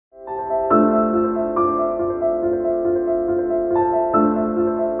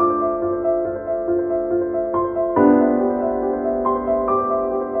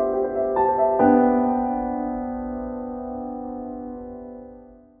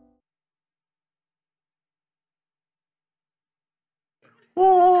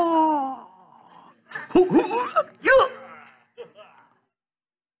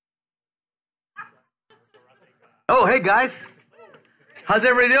Oh, hey guys. How's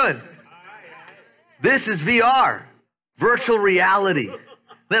everybody doing? This is VR, virtual reality. Isn't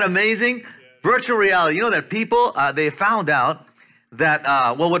that amazing? Virtual reality. You know that people, they found out that,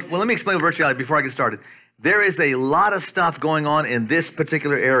 let me explain virtual reality before I get started. There is a lot of stuff going on in this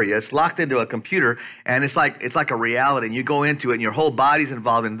particular area. It's locked into a computer, and it's like a reality. And you go into it, and your whole body's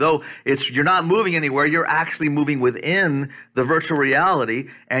involved. And though you're not moving anywhere, you're actually moving within the virtual reality,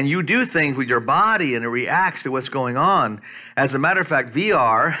 and you do things with your body, and it reacts to what's going on. As a matter of fact,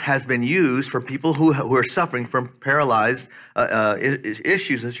 VR has been used for people who are suffering from paralyzed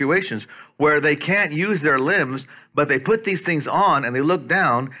issues and situations where they can't use their limbs, but they put these things on and they look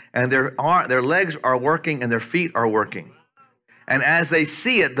down and their legs are working and their feet are working. And as they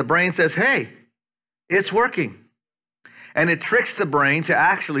see it, the brain says, hey, it's working. And it tricks the brain to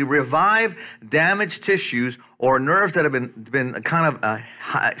actually revive damaged tissues or nerves that have been kind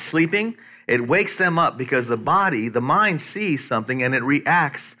of sleeping. It wakes them up because the mind sees something and it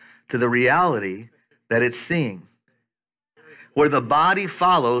reacts to the reality that it's seeing. Where the body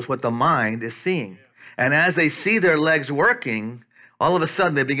follows what the mind is seeing. And as they see their legs working, all of a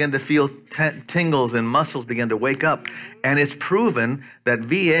sudden they begin to feel tingles and muscles begin to wake up. And it's proven that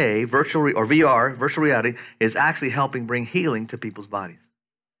VR, virtual reality, is actually helping bring healing to people's bodies.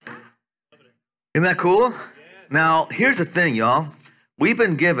 Isn't that cool? Now, here's the thing, y'all. We've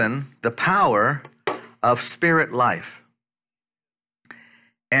been given the power of spirit life.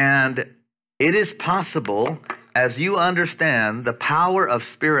 And it is possible, as you understand the power of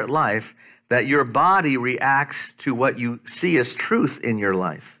spirit life, that your body reacts to what you see as truth in your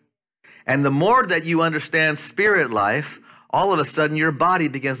life. And the more that you understand spirit life, all of a sudden your body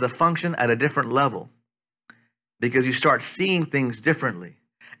begins to function at a different level because you start seeing things differently.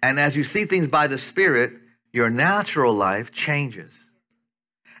 And as you see things by the Spirit, your natural life changes.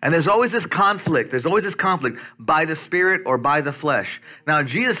 And there's always this conflict. There's always this conflict by the Spirit or by the flesh. Now,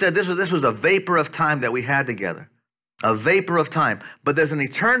 Jesus said this was a vapor of time that we had together. A vapor of time. But there's an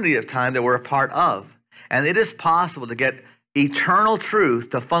eternity of time that we're a part of. And it is possible to get eternal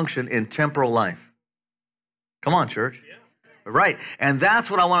truth to function in temporal life. Come on, church. Yeah. Right. And that's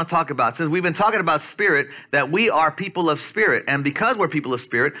what I want to talk about. Since we've been talking about spirit, that we are people of spirit. And because we're people of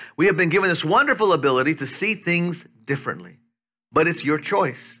spirit, we have been given this wonderful ability to see things differently. But it's your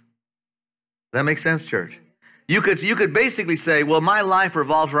choice. Does that make sense, church? You could basically say, well, my life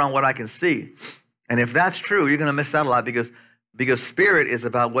revolves around what I can see. And if that's true, you're going to miss out a lot because spirit is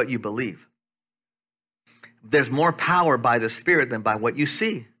about what you believe. There's more power by the Spirit than by what you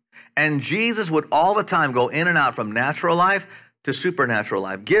see. And Jesus would all the time go in and out from natural life to supernatural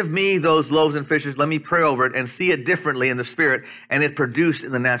life. Give me those loaves and fishes. Let me pray over it and see it differently in the Spirit, and it produced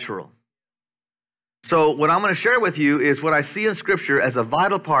in the natural. So what I'm going to share with you is what I see in Scripture as a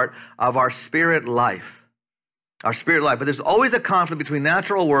vital part of our spirit life. Our spirit life. But there's always a conflict between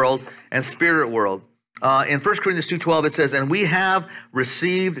natural world and spirit world. In 1 Corinthians 2:12, it says, and we have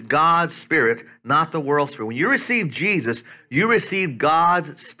received God's Spirit, not the world's spirit. When you receive Jesus, you receive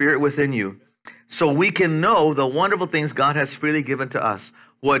God's Spirit within you. So we can know the wonderful things God has freely given to us.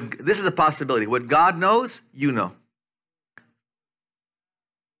 This is a possibility. What God knows, you know.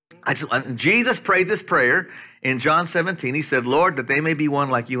 Jesus prayed this prayer in John 17. He said, Lord, that they may be one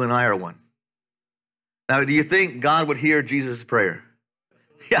like you and I are one. Now, do you think God would hear Jesus' prayer?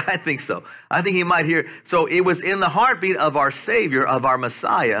 Yeah, I think so. I think he might hear. So it was in the heartbeat of our Savior, of our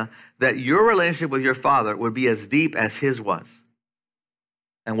Messiah, that your relationship with your Father would be as deep as his was.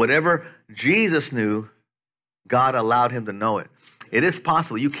 And whatever Jesus knew, God allowed him to know it. It is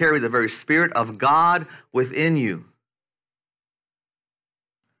possible. You carry the very Spirit of God within you.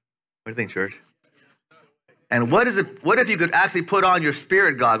 What do you think, church? And what if you could actually put on your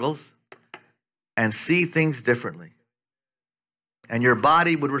spirit goggles and see things differently? And your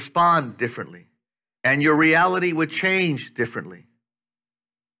body would respond differently. And your reality would change differently.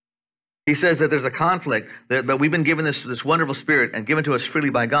 He says that there's a conflict, but we've been given this wonderful Spirit and given to us freely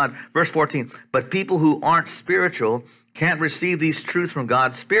by God. Verse 14, but people who aren't spiritual can't receive these truths from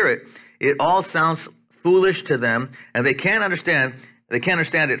God's Spirit. It all sounds foolish to them, and they can't understand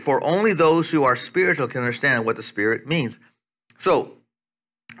it, for only those who are spiritual can understand what the Spirit means. So,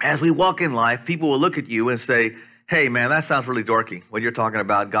 as we walk in life, people will look at you and say, hey, man, that sounds really dorky, what you're talking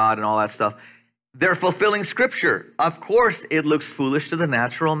about, God and all that stuff. They're fulfilling Scripture. Of course, it looks foolish to the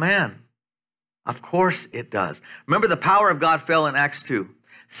natural man. Of course it does. Remember, the power of God fell in Acts 2.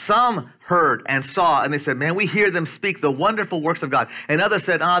 Some heard and saw, and they said, man, we hear them speak the wonderful works of God. And others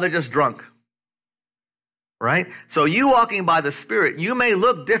said, they're just drunk. right? So you walking by the Spirit, you may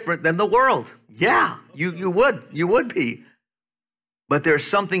look different than the world. Yeah, you would be. But there's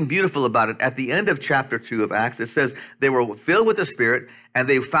something beautiful about it. At the end of chapter 2 of Acts, it says they were filled with the Spirit and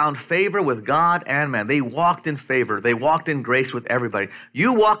they found favor with God and man. They walked in favor. They walked in grace with everybody.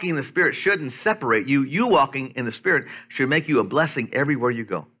 You walking in the Spirit shouldn't separate you. You walking in the Spirit should make you a blessing everywhere you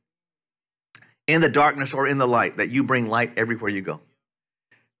go. In the darkness or in the light, that you bring light everywhere you go.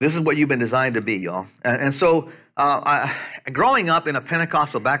 This is what you've been designed to be, y'all. And so growing up in a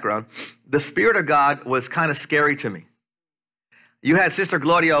Pentecostal background, the Spirit of God was kind of scary to me. You had Sister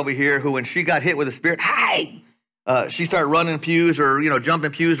Gloria over here who, when she got hit with the Spirit, hi! She started running pews or,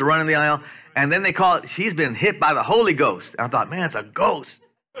 jumping pews or running the aisle. And then they call it, she's been hit by the Holy Ghost. And I thought, man, it's a ghost.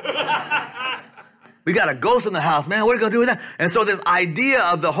 We got a ghost in the house, man. What are we going to do with that? And so this idea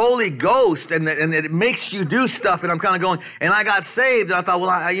of the Holy Ghost and it makes you do stuff. And I'm kind of going, and I got saved. And I thought,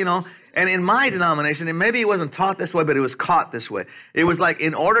 well, and in my denomination, and maybe it wasn't taught this way, but it was caught this way. It was like,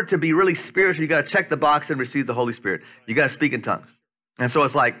 in order to be really spiritual, you got to check the box and receive the Holy Spirit. You got to speak in tongues. And so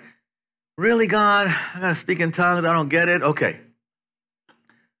it's like, really, God? I got to speak in tongues? I don't get it? Okay.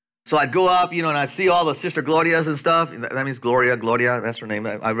 So I'd go up, and I'd see all the Sister Glorias and stuff. That means Gloria, that's her name.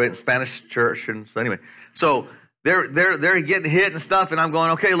 I read Spanish church. And so anyway, so they're getting hit and stuff. And I'm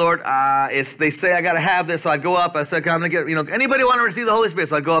going, okay, Lord, they say I got to have this. So I go up. I said, I'm going to get, anybody want to receive the Holy Spirit?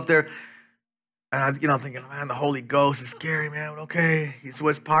 So I go up there. And I'm thinking, man, the Holy Ghost is scary, man. Okay,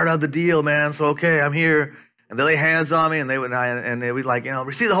 it's part of the deal, man. So okay, I'm here, and they lay hands on me, and they would like,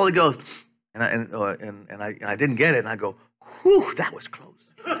 receive the Holy Ghost, and I didn't get it, and I go, whew, that was close.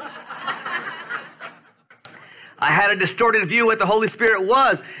 I had a distorted view of what the Holy Spirit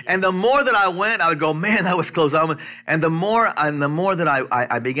was, and the more that I went, I would go, man, that was close. And the more that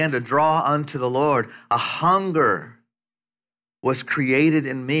I began to draw unto the Lord, a hunger was created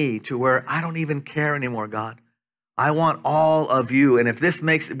in me to where I don't even care anymore, God. I want all of you. And if this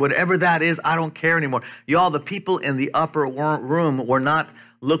makes, whatever that is, I don't care anymore. Y'all, the people in the upper room were not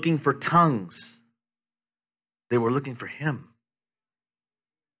looking for tongues. They were looking for him.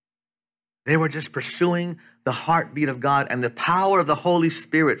 They were just pursuing the heartbeat of God, and the power of the Holy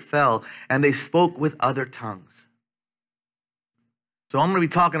Spirit fell, and they spoke with other tongues. So I'm going to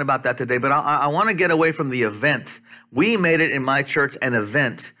be talking about that today, but I want to get away from the event. We made it in my church an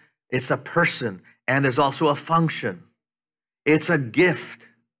event. It's a person, and there's also a function. It's a gift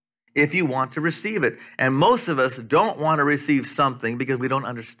if you want to receive it. And most of us don't want to receive something because we don't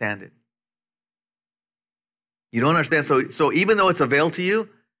understand it. You don't understand. So even though it's availed to you,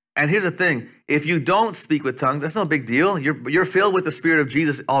 and here's the thing, if you don't speak with tongues, that's no big deal. You're filled with the Spirit of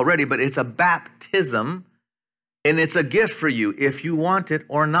Jesus already, but it's a baptism. And it's a gift for you if you want it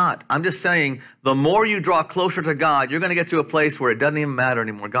or not. I'm just saying, the more you draw closer to God, you're going to get to a place where it doesn't even matter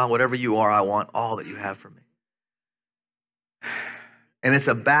anymore. God, whatever you are, I want all that you have for me. And it's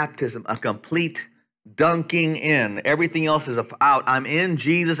a baptism, a complete dunking in. Everything else is out. I'm in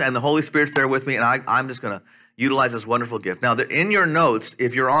Jesus and the Holy Spirit's there with me, and I'm just going to utilize this wonderful gift. Now, in your notes,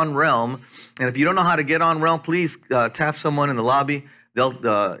 if you're on Realm, and if you don't know how to get on Realm, please tap someone in the lobby.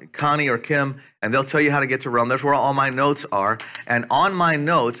 They'll Connie or Kim, and they'll tell you how to get to Realm. That's where all my notes are. And on my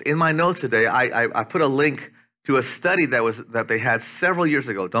notes, in my notes today, I put a link to a study that they had several years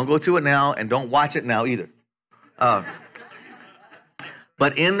ago. Don't go to it now, and don't watch it now either. But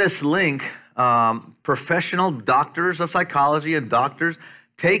in this link, professional doctors of psychology and doctors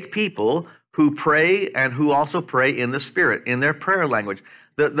take people who pray and who also pray in the Spirit, in their prayer language.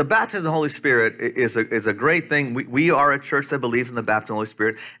 The baptism of the Holy Spirit is a great thing. We are a church that believes in the baptism of the Holy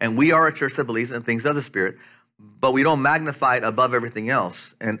Spirit, and we are a church that believes in things of the Spirit, but we don't magnify it above everything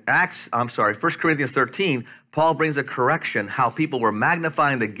else. And 1 Corinthians 13, Paul brings a correction, how people were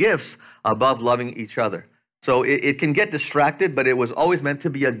magnifying the gifts above loving each other. So it can get distracted, but it was always meant to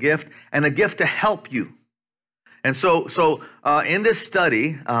be a gift, and a gift to help you. And so in this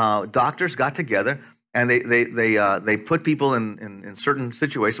study, doctors got together, and they put people in certain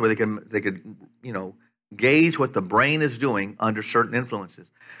situations where they could gauge what the brain is doing under certain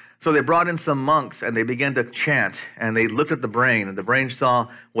influences. So they brought in some monks, and they began to chant, and they looked at the brain, and the brain saw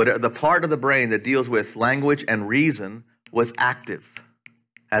the part of the brain that deals with language and reason was active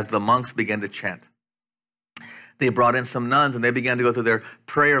as the monks began to chant. They brought in some nuns, and they began to go through their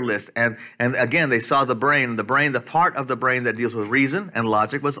prayer list. And again, they saw the part of the brain that deals with reason and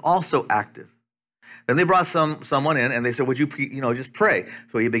logic was also active. Then they brought someone in, and they said, would you just pray?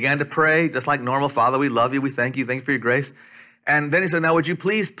 So he began to pray just like normal. Father, we love you. We thank you. Thank you for your grace. And then he said, now would you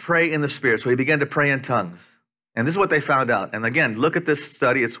please pray in the Spirit? So he began to pray in tongues. And this is what they found out. And again, look at this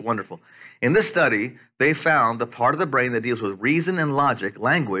study. It's wonderful. In this study, they found the part of the brain that deals with reason and logic,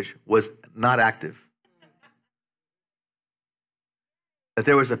 language, was not active. that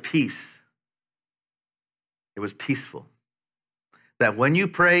there was a peace. It was peaceful. That when you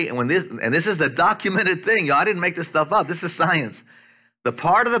pray, and this is the documented thing, y'all, I didn't make this stuff up. This is science. The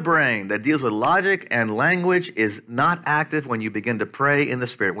part of the brain that deals with logic and language is not active when you begin to pray in the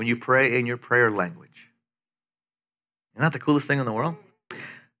Spirit, when you pray in your prayer language. Isn't that the coolest thing in the world?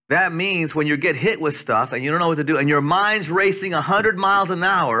 That means when you get hit with stuff and you don't know what to do and your mind's racing 100 miles an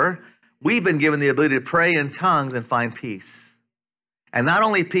hour, we've been given the ability to pray in tongues and find peace. And not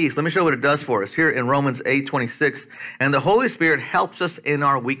only peace, let me show you what it does for us. Here in Romans 8:26, and the Holy Spirit helps us in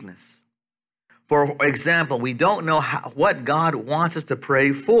our weakness. For example, we don't know what God wants us to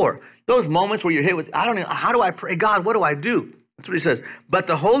pray for. Those moments where you're hit with, I don't know, how do I pray? God, what do I do? That's what he says. But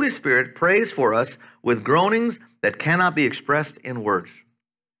the Holy Spirit prays for us with groanings that cannot be expressed in words.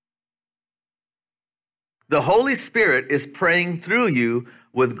 The Holy Spirit is praying through you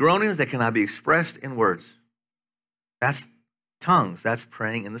with groanings that cannot be expressed in words. That's tongues. That's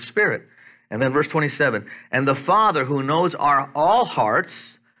praying in the Spirit. And then verse 27, and the Father who knows all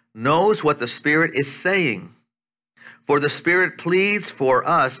hearts knows what the Spirit is saying. For the Spirit pleads for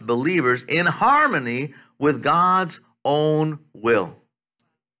us believers in harmony with God's own will.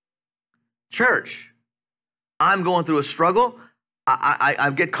 Church, I'm going through a struggle.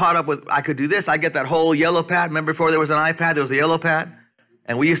 I get caught up with, I could do this. I get that whole yellow pad. Remember before there was an iPad, there was a yellow pad?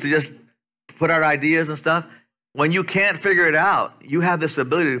 And we used to just put our ideas and stuff. When you can't figure it out, you have this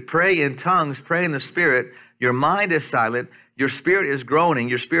ability to pray in tongues, pray in the Spirit. Your mind is silent. Your spirit is groaning.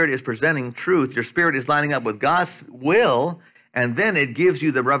 Your spirit is presenting truth. Your spirit is lining up with God's will. And then it gives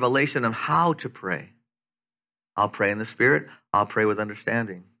you the revelation of how to pray. I'll pray in the Spirit. I'll pray with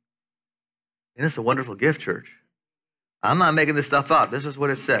understanding. And it's a wonderful gift, church. I'm not making this stuff up. This is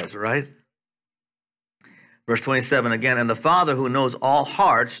what it says, right? Verse 27 again, and the Father who knows all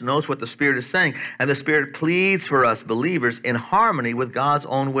hearts knows what the Spirit is saying, and the Spirit pleads for us believers in harmony with God's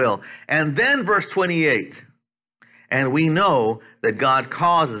own will. And then verse 28, and we know that God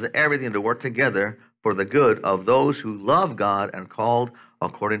causes everything to work together for the good of those who love God and called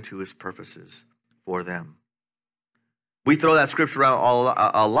according to his purposes for them. We throw that scripture around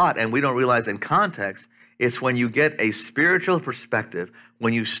a lot, and we don't realize in context, it's when you get a spiritual perspective,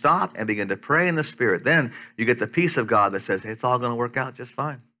 when you stop and begin to pray in the Spirit, then you get the peace of God that says, hey, it's all going to work out just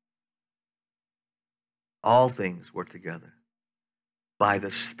fine. All things work together by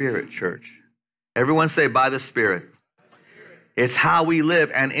the Spirit, church. Everyone say, by the Spirit. It's how we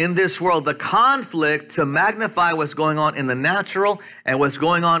live. And in this world, the conflict to magnify what's going on in the natural and what's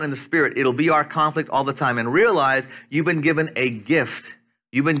going on in the Spirit, it'll be our conflict all the time. And realize you've been given a gift.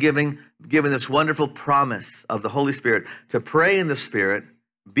 You've been given this wonderful promise of the Holy Spirit to pray in the Spirit,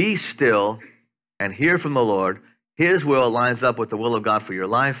 be still, and hear from the Lord. His will lines up with the will of God for your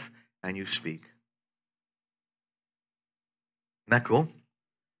life, and you speak. Isn't that cool?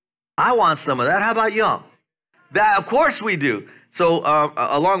 I want some of that. How about y'all? That, of course we do. So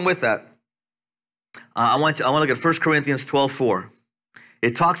along with that, I want to look at 1 Corinthians 12:4.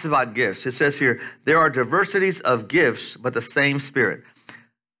 It talks about gifts. It says here, there are diversities of gifts, but the same Spirit.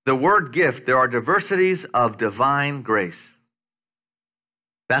 The word gift, there are diversities of divine grace.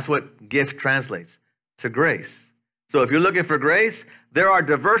 That's what gift translates to grace. So if you're looking for grace, there are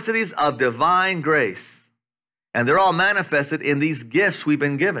diversities of divine grace. And they're all manifested in these gifts we've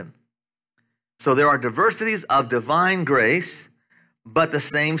been given. So there are diversities of divine grace, but the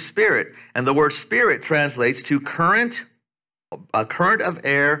same Spirit. And the word Spirit translates to current, a current of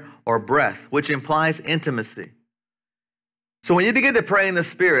air or breath, which implies intimacy. So when you begin to pray in the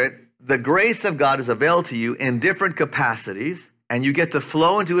Spirit, the grace of God is available to you in different capacities, and you get to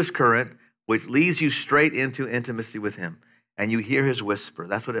flow into his current, which leads you straight into intimacy with him. And you hear his whisper.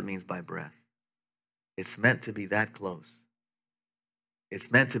 That's what it means by breath. It's meant to be that close. It's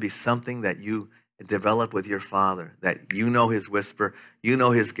meant to be something that you develop with your Father, that you know his whisper, you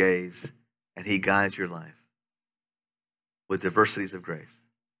know his gaze, and he guides your life with diversities of grace.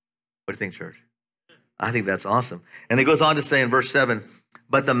 What do you think, church? I think that's awesome. And it goes on to say in verse 7,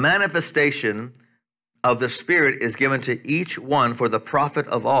 but the manifestation of the Spirit is given to each one for the profit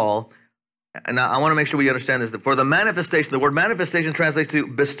of all. And I want to make sure we understand this. For the manifestation, the word manifestation translates to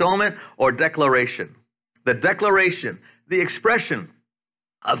bestowment or declaration. The declaration, the expression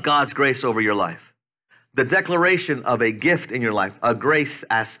of God's grace over your life. The declaration of a gift in your life, a grace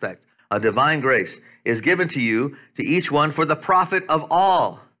aspect, a divine grace is given to you, to each one for the profit of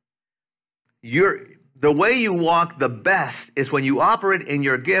all. The way you walk the best is when you operate in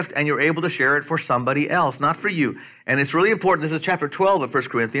your gift and you're able to share it for somebody else, not for you. And it's really important. This is chapter 12 of 1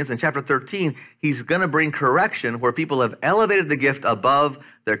 Corinthians. In chapter 13, he's going to bring correction where people have elevated the gift above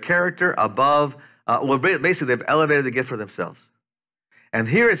their character, above, basically they've elevated the gift for themselves. And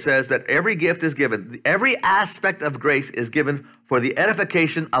here it says that every gift is given. Every aspect of grace is given for the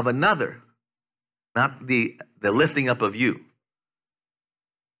edification of another, not the lifting up of you.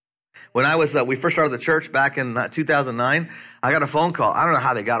 When we first started the church back in 2009, I got a phone call. I don't know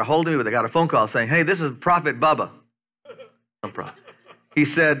how they got a hold of me, but they got a phone call saying, hey, this is Prophet Bubba. He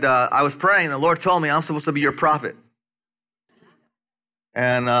said, I was praying, and the Lord told me I'm supposed to be your prophet.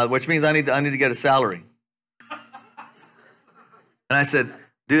 And which means I need to get a salary. And I said,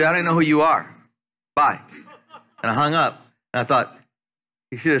 dude, I don't even know who you are. Bye. And I hung up. And I thought,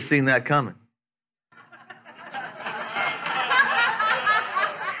 you should have seen that coming.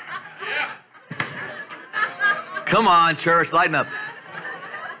 Come on, church, lighten up.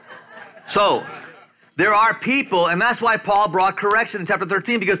 So, there are people, and that's why Paul brought correction in chapter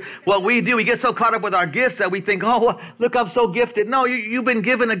 13, because what we do, we get so caught up with our gifts that we think, oh, look, I'm so gifted. No, you've been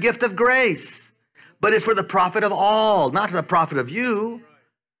given a gift of grace, but it's for the profit of all, not for the profit of you.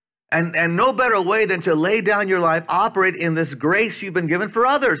 And no better way than to lay down your life, operate in this grace you've been given for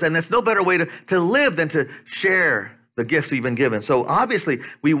others. And there's no better way to live than to share the gifts you've been given. So obviously,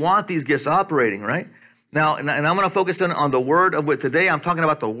 we want these gifts operating, right? Now, and I'm going to focus on the word of wisdom. Today, I'm talking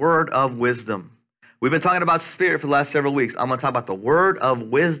about the word of wisdom. We've been talking about spirit for the last several weeks. I'm going to talk about the word of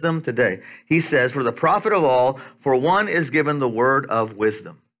wisdom today. He says, for the profit of all, for one is given the word of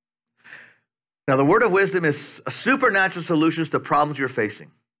wisdom. Now, the word of wisdom is supernatural solutions to problems you're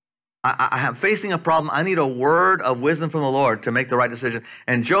facing. I am facing a problem. I need a word of wisdom from the Lord to make the right decision.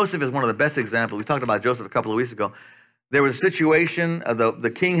 And Joseph is one of the best examples. We talked about Joseph a couple of weeks ago. There was a situation,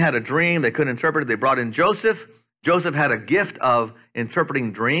 the king had a dream. They couldn't interpret it. They brought in Joseph. Joseph had a gift of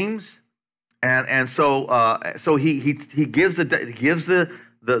interpreting dreams. And so he gives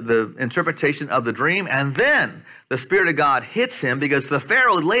the interpretation of the dream, and then the Spirit of God hits him, because the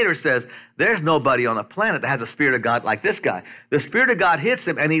Pharaoh later says, there's nobody on the planet that has a Spirit of God like this guy. The Spirit of God hits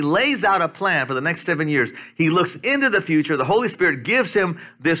him, and he lays out a plan for the next 7 years. He looks into the future. The Holy Spirit gives him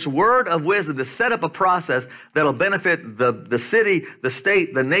this word of wisdom to set up a process that'll benefit the city, the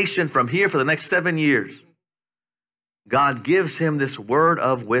state, the nation from here for the next 7 years. God gives him this word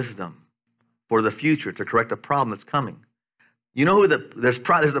of wisdom for the future to correct a problem that's coming. You know who there's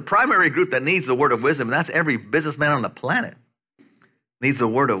a primary group that needs the word of wisdom, and that's every businessman on the planet needs the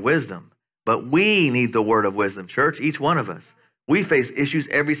word of wisdom. But we need the word of wisdom, church, each one of us. We face issues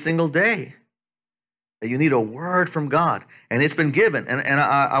every single day. You need a word from God, and it's been given. And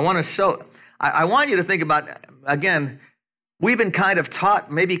I want to show, I want you to think about, again, we've been kind of taught,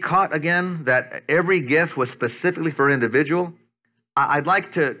 maybe caught again, that every gift was specifically for an individual. I'd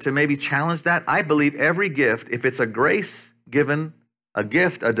like to maybe challenge that. I believe every gift, if it's a grace given, a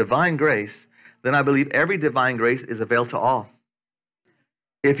gift, a divine grace, then I believe every divine grace is availed to all.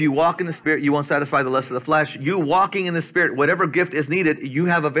 If you walk in the Spirit, you won't satisfy the lust of the flesh. You walking in the Spirit, whatever gift is needed,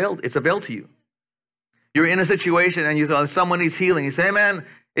 it's availed to you. You're in a situation and someone needs healing. You say, hey man,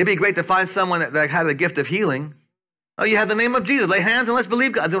 it'd be great to find someone that had the gift of healing. Oh, you have the name of Jesus. Lay hands and let's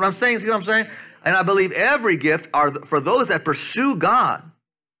believe God. That's what I'm saying. See what I'm saying? And I believe every gift are for those that pursue God.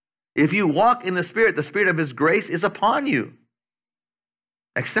 If you walk in the Spirit of His grace is upon you.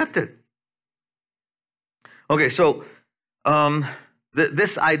 Accept it. Okay, so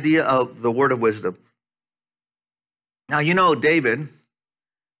this idea of the word of wisdom. Now, you know David,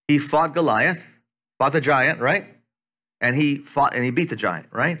 he fought Goliath, fought the giant, right? And he beat the giant,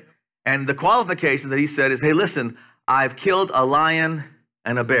 right? And the qualification that he said is, hey, listen, I've killed a lion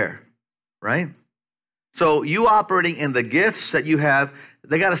and a bear, right? So you operating in the gifts that you have,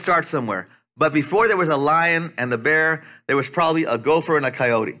 they got to start somewhere. But before there was a lion and the bear, there was probably a gopher and a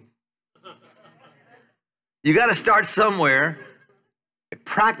coyote. You got to start somewhere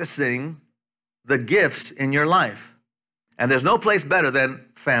practicing the gifts in your life. And there's no place better than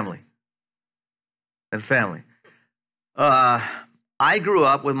family. I grew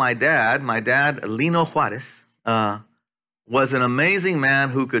up with my dad. My dad, Lino Juarez, was an amazing man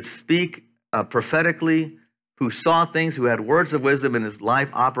who could speak prophetically, who saw things, who had words of wisdom in his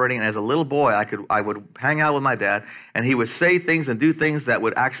life operating. And as a little boy, I would hang out with my dad, and he would say things and do things that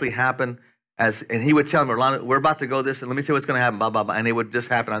would actually happen. And he would tell me, Orlando, we're about to go this, and let me tell you what's going to happen, blah, blah, blah. And it would just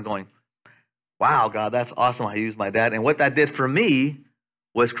happen. I'm going, wow, God, that's awesome. I used my dad. And what that did for me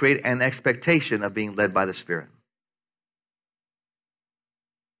was create an expectation of being led by the Spirit.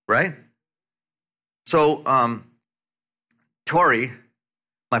 Right? So, Tori,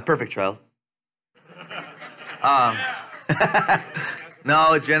 my perfect child.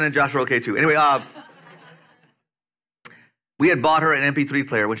 No, Jen and Josh are okay too. Anyway, we had bought her an MP3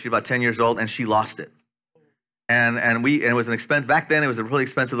 player when she was about 10 years old, and she lost it. And it was an expense. Back then, it was a really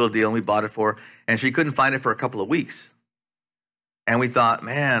expensive little deal, and we bought it for her, and she couldn't find it for a couple of weeks. And we thought,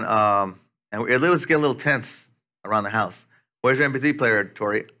 man, and it was getting a little tense around the house. Where's your MP3 player,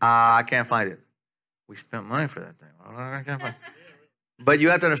 Tori? I can't find it. We spent money for that thing. I can't find it. But you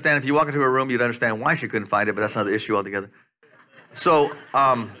have to understand, if you walk into a room, you'd understand why she couldn't find it, but that's another issue altogether. So,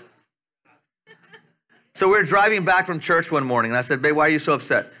 so we're driving back from church one morning, and I said, babe, why are you so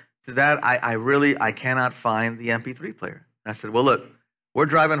upset? She said, Dad, I cannot find the MP3 player. And I said, well, look, we're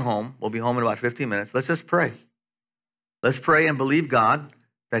driving home. We'll be home in about 15 minutes. Let's just pray. Let's pray and believe God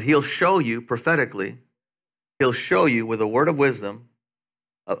that he'll show you prophetically. He'll show you with a word of wisdom,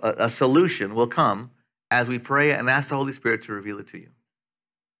 a solution will come as we pray and ask the Holy Spirit to reveal it to you.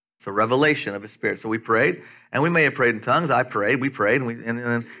 It's a revelation of his Spirit. So we prayed, and we may have prayed in tongues. I prayed, we prayed,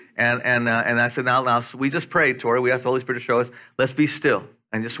 and I said, now, so we just prayed, Tori. We asked the Holy Spirit to show us. Let's be still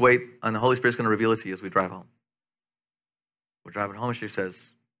and just wait, and the Holy Spirit's going to reveal it to you as we drive home. We're driving home, and she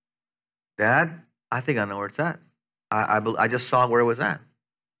says, Dad, I think I know where it's at. I just saw where it was at.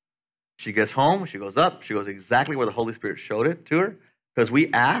 She gets home, she goes up, she goes exactly where the Holy Spirit showed it to her, because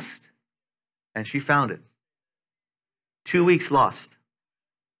we asked, and she found it. 2 weeks lost.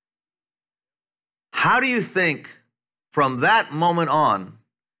 How do you think from that moment on,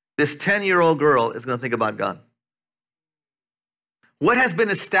 this 10-year-old girl is going to think about God? What has been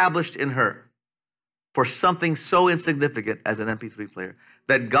established in her for something so insignificant as an MP3 player?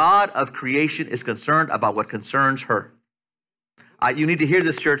 That God of creation is concerned about what concerns her. You need to hear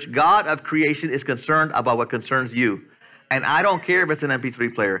this, church. God of creation is concerned about what concerns you. And I don't care if it's an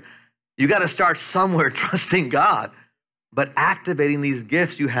MP3 player. You got to start somewhere trusting God, but activating these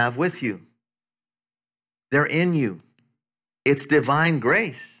gifts you have with you. They're in you. It's divine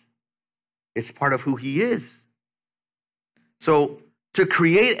grace. It's part of who he is. So to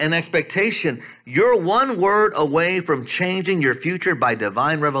create an expectation, you're one word away from changing your future by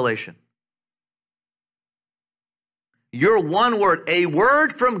divine revelation. You're one word, a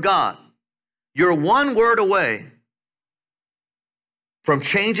word from God. You're one word away from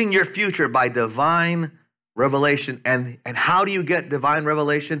changing your future by divine revelation. And how do you get divine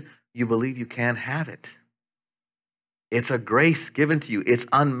revelation? You believe you can have it. It's a grace given to you. It's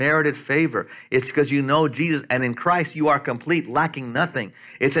unmerited favor. It's because you know Jesus, and in Christ you are complete, lacking nothing.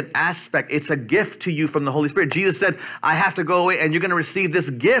 It's an aspect. It's a gift to you from the Holy Spirit. Jesus said, I have to go away, and you're going to receive this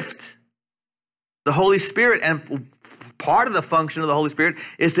gift, the Holy Spirit. And part of the function of the Holy Spirit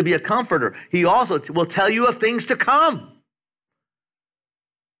is to be a comforter. He also will tell you of things to come.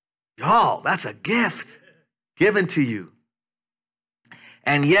 Y'all, that's a gift given to you.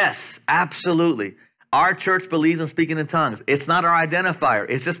 And yes, absolutely. Our church believes in speaking in tongues. It's not our identifier.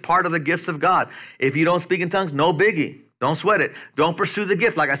 It's just part of the gifts of God. If you don't speak in tongues, no biggie. Don't sweat it. Don't pursue the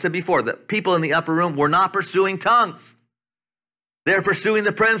gift. Like I said before, the people in the upper room were not pursuing tongues. They're pursuing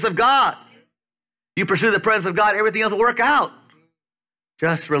the presence of God. You pursue the presence of God, everything else will work out.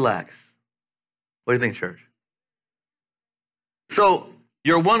 Just relax. What do you think, church? So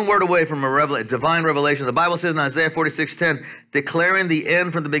you're one word away from a divine revelation. The Bible says in Isaiah 46:10, declaring the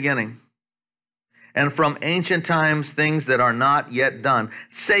end from the beginning, and from ancient times things that are not yet done,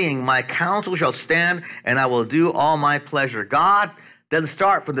 saying, my counsel shall stand, and I will do all my pleasure. God doesn't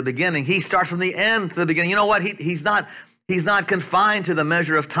start from the beginning. He starts from the end to the beginning. You know what? He's not confined to the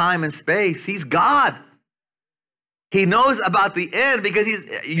measure of time and space. He's God. He knows about the end because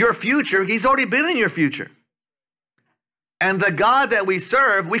your future. He's already been in your future. And the God that we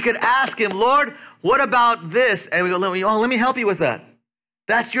serve, we could ask him, Lord, what about this? And we go, let me help you with that.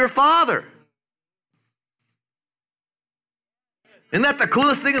 That's your Father. Isn't that the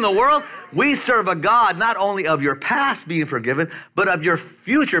coolest thing in the world? We serve a God not only of your past being forgiven, but of your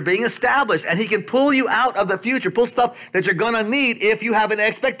future being established. And he can pull you out of the future, pull stuff that you're going to need if you have an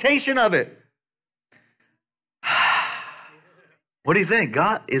expectation of it. What do you think?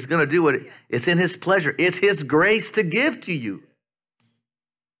 God is going to do what it's in his pleasure. It's his grace to give to you.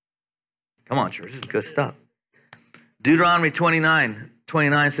 Come on, church. This is good stuff. Deuteronomy 29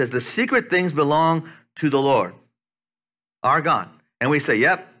 says, the secret things belong to the Lord, our God. And we say,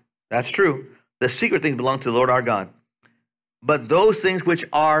 yep, that's true. The secret things belong to the Lord our God. But those things which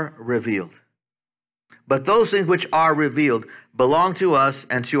are revealed. But those things which are revealed belong to us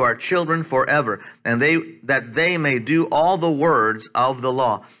and to our children forever, and that they may do all the words of the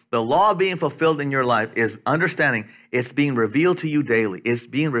law. The law being fulfilled in your life is understanding it's being revealed to you daily. It's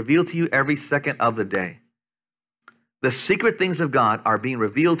being revealed to you every second of the day. The secret things of God are being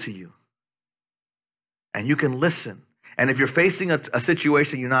revealed to you. And you can listen. And if you're facing a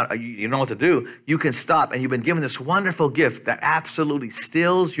situation you know what to do, you can stop. And you've been given this wonderful gift that absolutely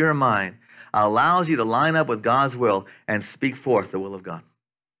stills your mind, allows you to line up with God's will and speak forth the will of God.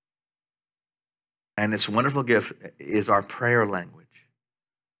 And this wonderful gift is our prayer language.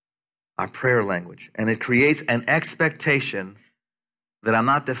 Our prayer language. And it creates an expectation that I'm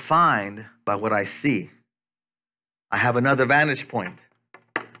not defined by what I see. I have another vantage point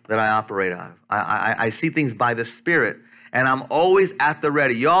that I operate out of. I see things by the Spirit, and I'm always at the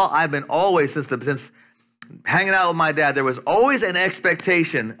ready. Y'all, I've been always, since hanging out with my dad, there was always an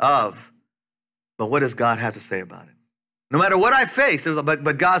expectation of, but what does God have to say about it? No matter what I face,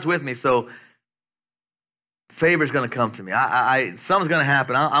 but God's with me, so favor's going to come to me. Something's going to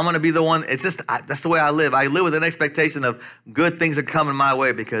happen. I'm going to be the one. It's just, that's the way I live. I live with an expectation of good things are coming my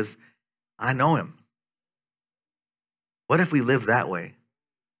way because I know him. What if we live that way,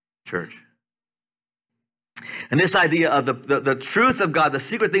 church? And this idea of the truth of God, the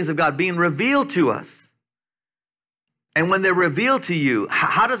secret things of God being revealed to us. And when they're revealed to you,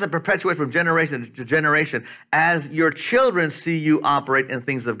 how does it perpetuate from generation to generation? As your children see you operate in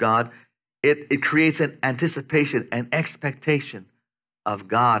things of God, it creates an anticipation, an expectation of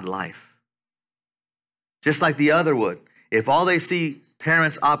God life. Just like the other would. If all they see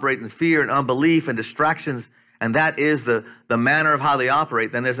parents operate in fear and unbelief and distractions, and that is the manner of how they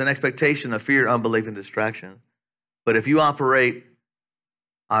operate, then there's an expectation of fear, unbelief, and distraction. But if you operate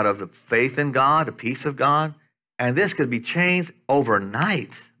out of the faith in God, the peace of God, and this could be changed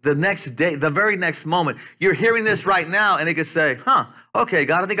overnight. The next day, the very next moment, you're hearing this right now, and it could say, okay,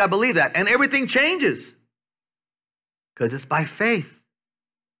 God, I think I believe that. And everything changes because it's by faith.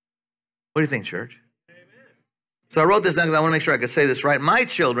 What do you think, church? Amen. So I wrote this down because I want to make sure I could say this right. My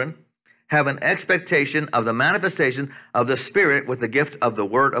children have an expectation of the manifestation of the Spirit with the gift of the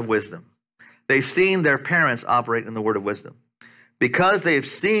word of wisdom. They've seen their parents operate in the word of wisdom because they've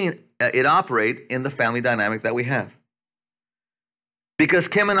seen it operate in the family dynamic that we have. Because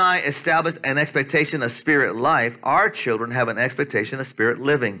Kim and I established an expectation of spirit life, our children have an expectation of spirit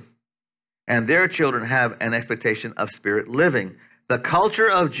living. And their children have an expectation of spirit living. The culture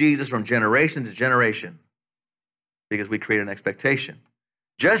of Jesus from generation to generation. Because we create an expectation.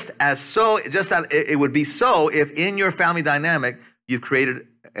 Just as it would be so if in your family dynamic, you've created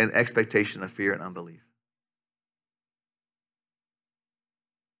an expectation of fear and unbelief.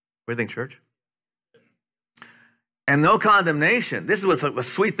 What do you think, church? And no condemnation. This is what's a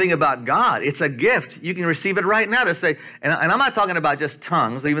sweet thing about God. It's a gift. You can receive it right now to say, and I'm not talking about just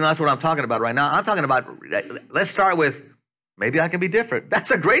tongues, even though that's what I'm talking about right now. I'm talking about, let's start with, maybe I can be different.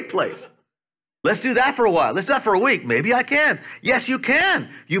 That's a great place. Let's do that for a while. Let's do that for a week. Maybe I can. Yes, you can.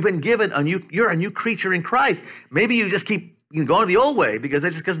 You've been given you're a new creature in Christ. Maybe you just keep going the old way because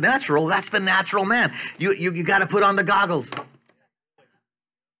it's just because natural. That's the natural man. You got to put on the goggles.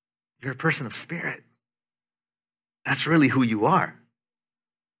 You're a person of spirit. That's really who you are.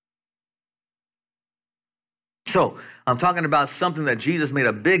 So I'm talking about something that Jesus made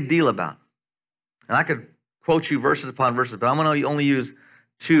a big deal about. And I could quote you verses upon verses, but I'm going to only use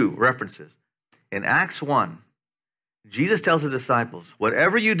two references. In Acts 1, Jesus tells the disciples,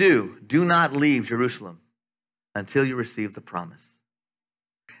 whatever you do, do not leave Jerusalem until you receive the promise.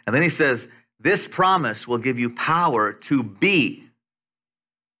 And then he says, this promise will give you power to be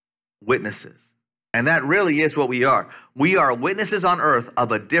witnesses. And that really is what we are. We are witnesses on earth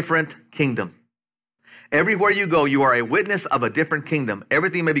of a different kingdom. Everywhere you go, you are a witness of a different kingdom.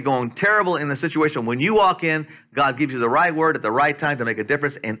 Everything may be going terrible in the situation. When you walk in, God gives you the right word at the right time to make a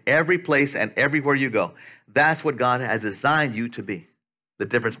difference in every place and everywhere you go. That's what God has designed you to be, the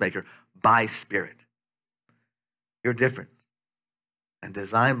difference maker by Spirit. You're different and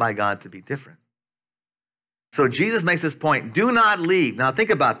designed by God to be different. So Jesus makes this point, do not leave. Now think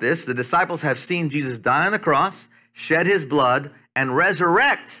about this. The disciples have seen Jesus die on the cross, shed his blood, and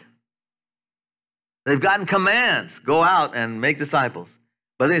resurrect. They've gotten commands, go out and make disciples.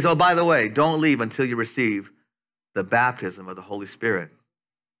 But they say, oh, by the way, don't leave until you receive the baptism of the Holy Spirit.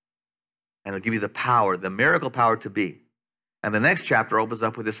 And it'll give you the power, the miracle power to be. And the next chapter opens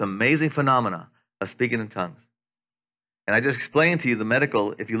up with this amazing phenomena of speaking in tongues. And I just explained to you the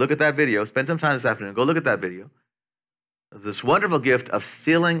medical, if you look at that video, spend some time this afternoon, go look at that video. This wonderful gift of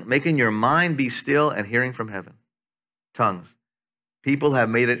sealing, making your mind be still and hearing from heaven. Tongues. People have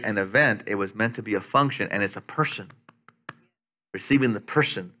made it an event. It was meant to be a function, and it's a person. Receiving the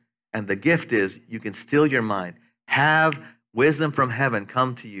person. And the gift is you can still your mind. Have wisdom from heaven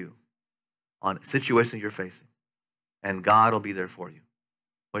come to you on situations you're facing. And God will be there for you.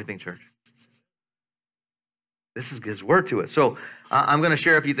 What do you think, church? This is His word to us. So I'm going to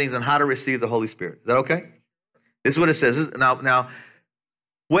share a few things on how to receive the Holy Spirit. Is that okay? This is what it says. Now,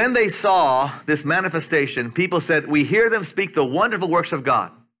 when they saw this manifestation, people said, we hear them speak the wonderful works of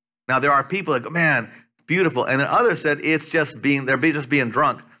God. Now, there are people that go, man, it's beautiful. And then others said, they're just being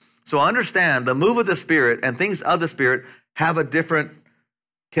drunk. So understand the move of the Spirit and things of the Spirit have a different,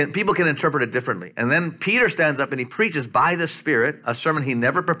 people can interpret it differently. And then Peter stands up and he preaches by the Spirit a sermon he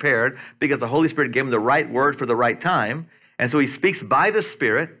never prepared because the Holy Spirit gave him the right word for the right time. And so he speaks by the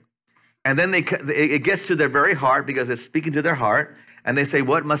Spirit, and then it gets to their very heart because it's speaking to their heart. And they say,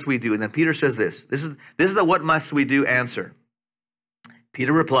 what must we do? And then Peter says this is the what must we do answer.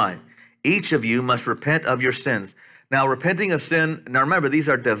 Peter replied, each of you must repent of your sins. Now, repenting of sin, now remember, these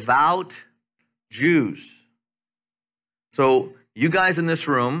are devout Jews. So you guys in this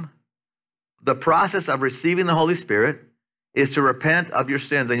room, the process of receiving the Holy Spirit is to repent of your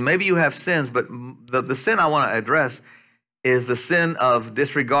sins. And maybe you have sins, but the sin I want to address is the sin of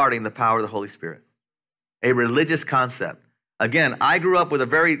disregarding the power of the Holy Spirit, a religious concept. Again, I grew up with a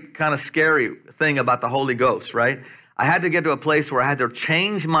very kind of scary thing about the Holy Ghost, right? I had to get to a place where I had to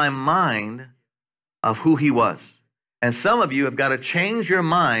change my mind of who he was. And some of you have got to change your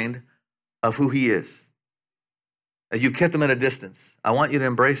mind of who he is. You've kept him at a distance. I want you to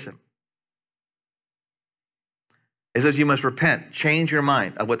embrace him. It says you must repent, change your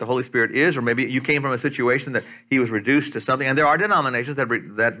mind of what the Holy Spirit is, or maybe you came from a situation that he was reduced to something. And there are denominations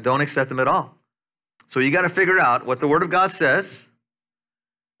that don't accept him at all. So you got to figure out what the Word of God says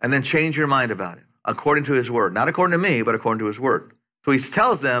and then change your mind about it according to his word. Not according to me, but according to his word. So he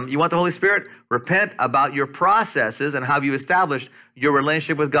tells them, you want the Holy Spirit? Repent about your processes and how you established your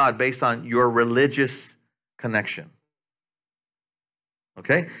relationship with God based on your religious connection.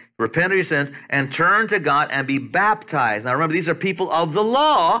 Okay? Repent of your sins and turn to God and be baptized. Now remember, these are people of the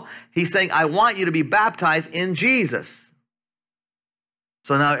law. He's saying, I want you to be baptized in Jesus.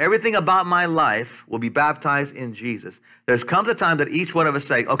 So now everything about my life will be baptized in Jesus. There's comes a time that each one of us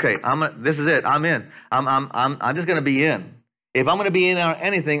say, okay, this is it. I'm in. I'm just going to be in. If I'm going to be in on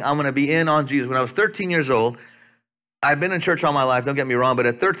anything, I'm going to be in on Jesus. When I was 13 years old, I've been in church all my life, don't get me wrong, but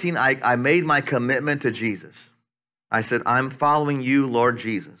at 13, I made my commitment to Jesus. I said, I'm following you, Lord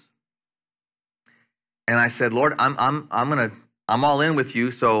Jesus. And I said, Lord, I'm all in with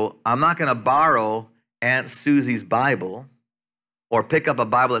you, so I'm not going to borrow Aunt Susie's Bible or pick up a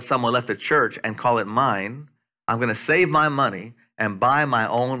Bible that someone left at church and call it mine. I'm going to save my money and buy my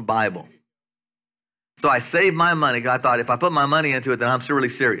own Bible. So I saved my money because I thought if I put my money into it, then I'm really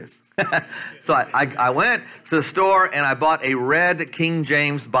serious. So I went to the store and I bought a red King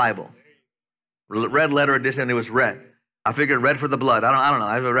James Bible. Red letter edition, it was red. I figured red for the blood. I don't know,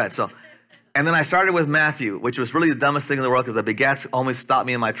 I was red. So, and then I started with Matthew, which was really the dumbest thing in the world because the begats almost stopped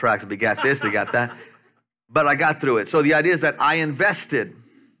me in my tracks. Begat this, begat that. But I got through it. So the idea is that I invested.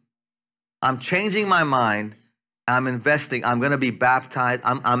 I'm changing my mind. I'm investing. I'm going to be baptized.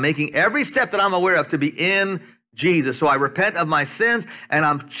 I'm making every step that I'm aware of to be in Jesus. So I repent of my sins, and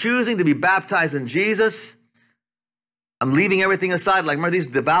I'm choosing to be baptized in Jesus. I'm leaving everything aside. Like, remember these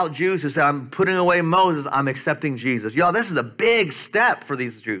devout Jews who said, I'm putting away Moses. I'm accepting Jesus. Y'all, this is a big step for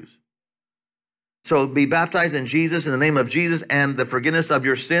these Jews. So be baptized in Jesus, in the name of Jesus, and the forgiveness of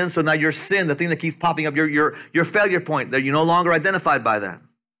your sins. So now your sin, the thing that keeps popping up, your failure point, that you're no longer identified by that.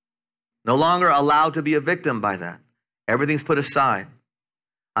 No longer allowed to be a victim by that. Everything's put aside.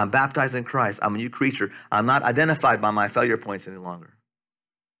 I'm baptized in Christ. I'm a new creature. I'm not identified by my failure points any longer.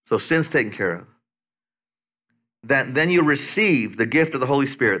 So sin's taken care of. Then you receive the gift of the Holy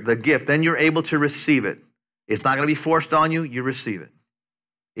Spirit, the gift. Then you're able to receive it. It's not going to be forced on you. You receive it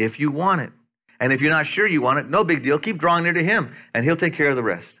if you want it. And if you're not sure you want it, no big deal. Keep drawing near to him, and he'll take care of the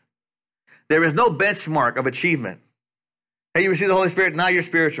rest. There is no benchmark of achievement. Hey, you receive the Holy Spirit, now you're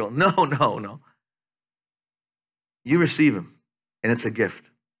spiritual. No. You receive him, and it's a gift.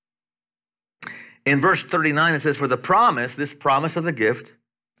 In verse 39, it says, for the promise, this promise of the gift,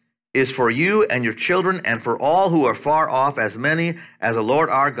 is for you and your children and for all who are far off, as many as the Lord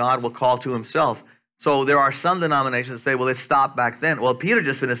our God will call to himself. So there are some denominations that say, well, it stopped back then. Well, Peter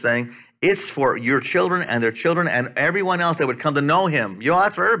just finished saying, it's for your children and their children and everyone else that would come to know him.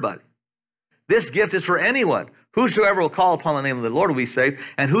 That's for everybody. This gift is for anyone. Whosoever will call upon the name of the Lord will be saved,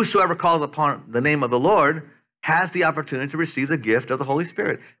 and whosoever calls upon the name of the Lord has the opportunity to receive the gift of the Holy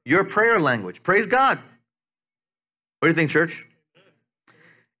Spirit. Your prayer language. Praise God. What do you think, church?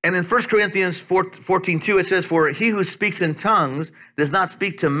 And in 1 Corinthians 14:2, it says, for he who speaks in tongues does not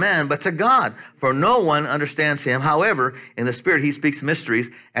speak to men, but to God, for no one understands him. However, in the Spirit, he speaks mysteries.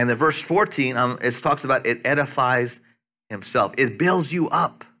 And in verse 14, it talks about it edifies himself. It builds you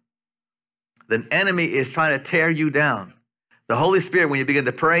up. The enemy is trying to tear you down. The Holy Spirit, when you begin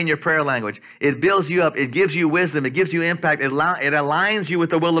to pray in your prayer language, it builds you up. It gives you wisdom. It gives you impact. It aligns you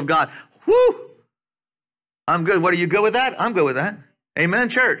with the will of God. Whoo! I'm good. What, are you good with that? I'm good with that. Amen,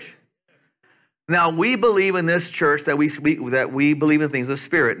 church. Now, we believe in this church that we believe in things of the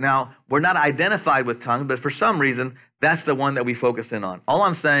Spirit. Now, we're not identified with tongues, but for some reason, that's the one that we focus in on. All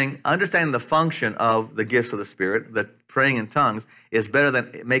I'm saying, understanding the function of the gifts of the Spirit, the praying in tongues, is better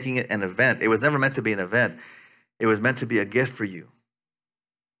than making it an event. It was never meant to be an event. It was meant to be a gift for you.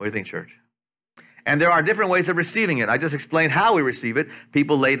 What do you think, church? And there are different ways of receiving it. I just explained how we receive it.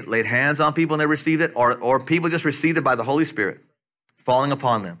 People laid hands on people and they received it, or people just received it by the Holy Spirit falling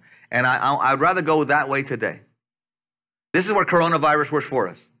upon them. And I'd rather go that way today. This is where coronavirus works for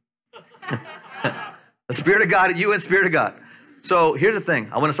us. The Spirit of God, you and Spirit of God. So here's the thing.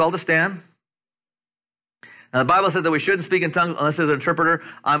 I want us all to stand. Now, the Bible says that we shouldn't speak in tongues unless there's an interpreter.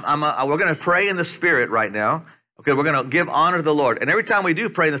 We're going to pray in the Spirit right now. Okay, we're going to give honor to the Lord. And every time we do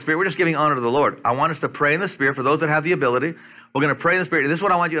pray in the Spirit, we're just giving honor to the Lord. I want us to pray in the Spirit for those that have the ability. We're going to pray in the Spirit. And this is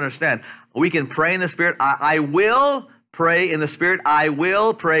what I want you to understand. We can pray in the Spirit. I will pray in the Spirit. I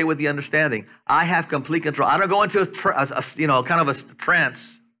will pray with the understanding. I have complete control. I don't go into kind of a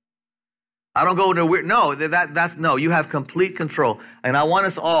trance. I don't go into a weird, no, no, you have complete control. And I want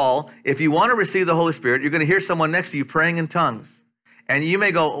us all, if you want to receive the Holy Spirit, you're going to hear someone next to you praying in tongues. And you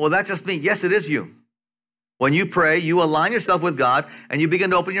may go, well, that's just me. Yes, it is you. When you pray, you align yourself with God and you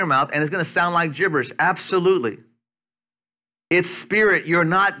begin to open your mouth and it's going to sound like gibberish. Absolutely. It's spirit. You're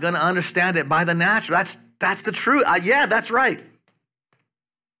not going to understand it by the natural. That's the truth. Yeah, that's right.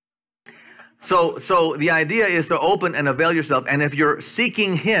 So the idea is to open and avail yourself. And if you're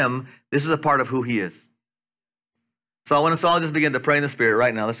seeking him, this is a part of who he is. So I want us all just begin to pray in the Spirit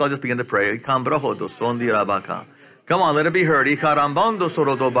right now. Let's all just begin to pray. Come on, let it be heard.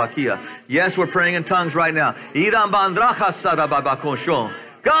 Yes, we're praying in tongues right now.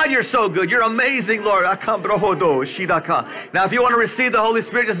 God, you're so good. You're amazing, Lord. Now, if you want to receive the Holy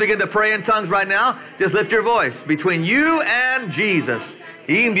Spirit, just begin to pray in tongues right now. Just lift your voice between you and Jesus.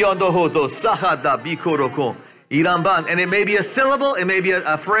 And it may be a syllable, it may be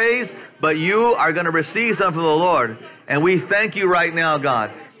a phrase, but you are going to receive something from the Lord. And we thank you right now,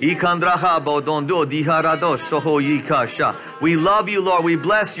 God. We love you, Lord. We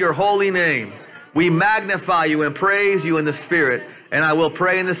bless your holy name. We magnify you and praise you in the Spirit. And I will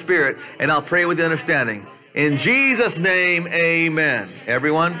pray in the Spirit, and I'll pray with the understanding. In Jesus' name, amen.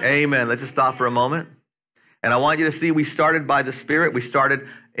 Everyone, amen. Let's just stop for a moment. And I want you to see we started by the Spirit. We started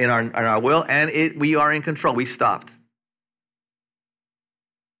in our will, and we are in control. We stopped.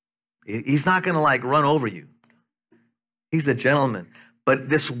 He's not going to like run over you. He's a gentleman. But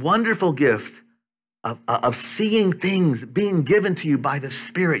this wonderful gift of seeing things being given to you by the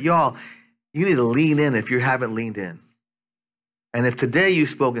Spirit, y'all, you need to lean in if you haven't leaned in. And if today you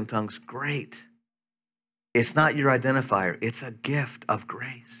spoke in tongues, great. It's not your identifier. It's a gift of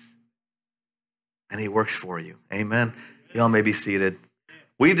grace. And he works for you. Amen. Y'all may be seated.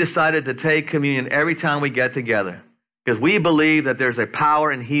 We've decided to take communion every time we get together because we believe that there's a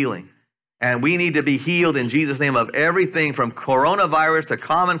power in healing. And we need to be healed in Jesus' name of everything from coronavirus to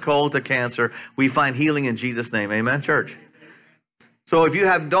common cold to cancer. We find healing in Jesus' name. Amen, church? So if you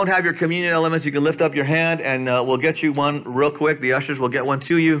don't have your communion elements, you can lift up your hand and we'll get you one real quick. The ushers will get one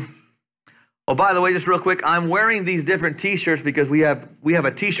to you. Oh, by the way, just real quick, I'm wearing these different T-shirts because we have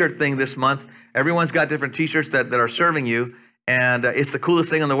a T-shirt thing this month. Everyone's got different T-shirts that are serving you. And it's the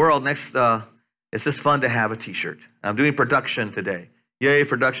coolest thing in the world. Next, it's just fun to have a T-shirt. I'm doing production today. Yay,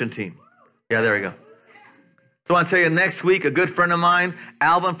 production team. Yeah, there we go. So I want to tell you, next week, a good friend of mine,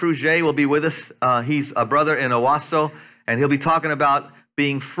 Alvin Fruget, will be with us. He's a brother in Owasso, and he'll be talking about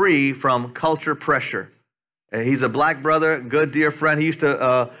being free from culture pressure. He's a black brother, good dear friend. He used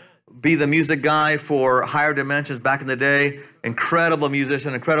to be the music guy for Higher Dimensions back in the day. Incredible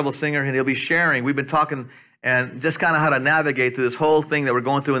musician, incredible singer, and he'll be sharing. We've been talking and just kind of how to navigate through this whole thing that we're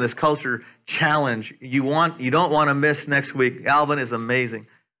going through in this culture challenge. You don't want to miss next week. Alvin is amazing.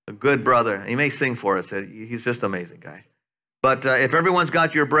 A good brother. He may sing for us. He's just an amazing guy. But if everyone's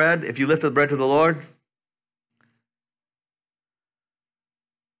got your bread, if you lift the bread to the Lord.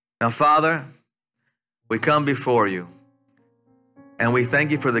 Now, Father, we come before you, and we thank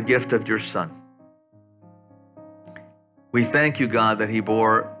you for the gift of your Son. We thank you, God, that he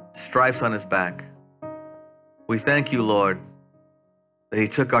bore stripes on his back. We thank you, Lord, that he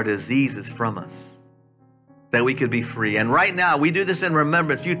took our diseases from us, that we could be free. And right now, we do this in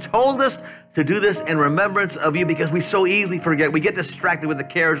remembrance. You told us to do this in remembrance of you because we so easily forget. We get distracted with the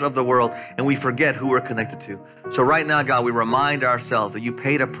cares of the world, and we forget who we're connected to. So right now, God, we remind ourselves that you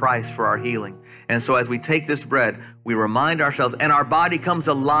paid a price for our healing. And so as we take this bread, we remind ourselves, and our body comes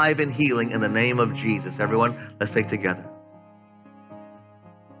alive in healing in the name of Jesus. Everyone, let's take together.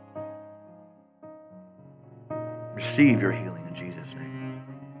 Receive your healing in Jesus' name.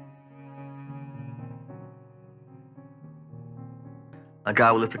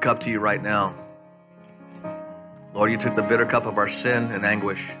 God, we lift the cup to you right now. Lord, you took the bitter cup of our sin and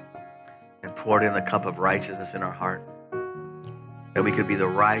anguish and poured in the cup of righteousness in our heart. That we could be the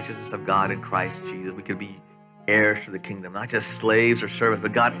righteousness of God in Christ Jesus. We could be heirs to the kingdom, not just slaves or servants,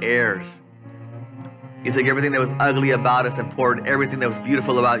 but God, heirs. You took everything that was ugly about us and poured everything that was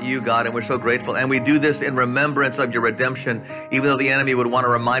beautiful about you, God, and we're so grateful. And we do this in remembrance of your redemption, even though the enemy would want to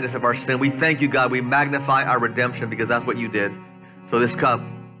remind us of our sin. We thank you, God. We magnify our redemption because that's what you did. So this cup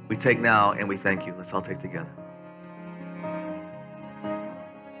we take now and we thank you. Let's all take together.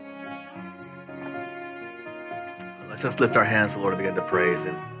 Let's just lift our hands to the Lord and begin to praise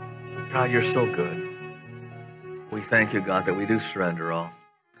him. God, you're so good. We thank you, God, that we do surrender all.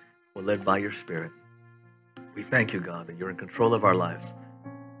 We're led by your Spirit. We thank you, God, that you're in control of our lives.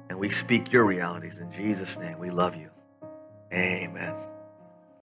 And we speak your realities in Jesus' name. We love you. Amen.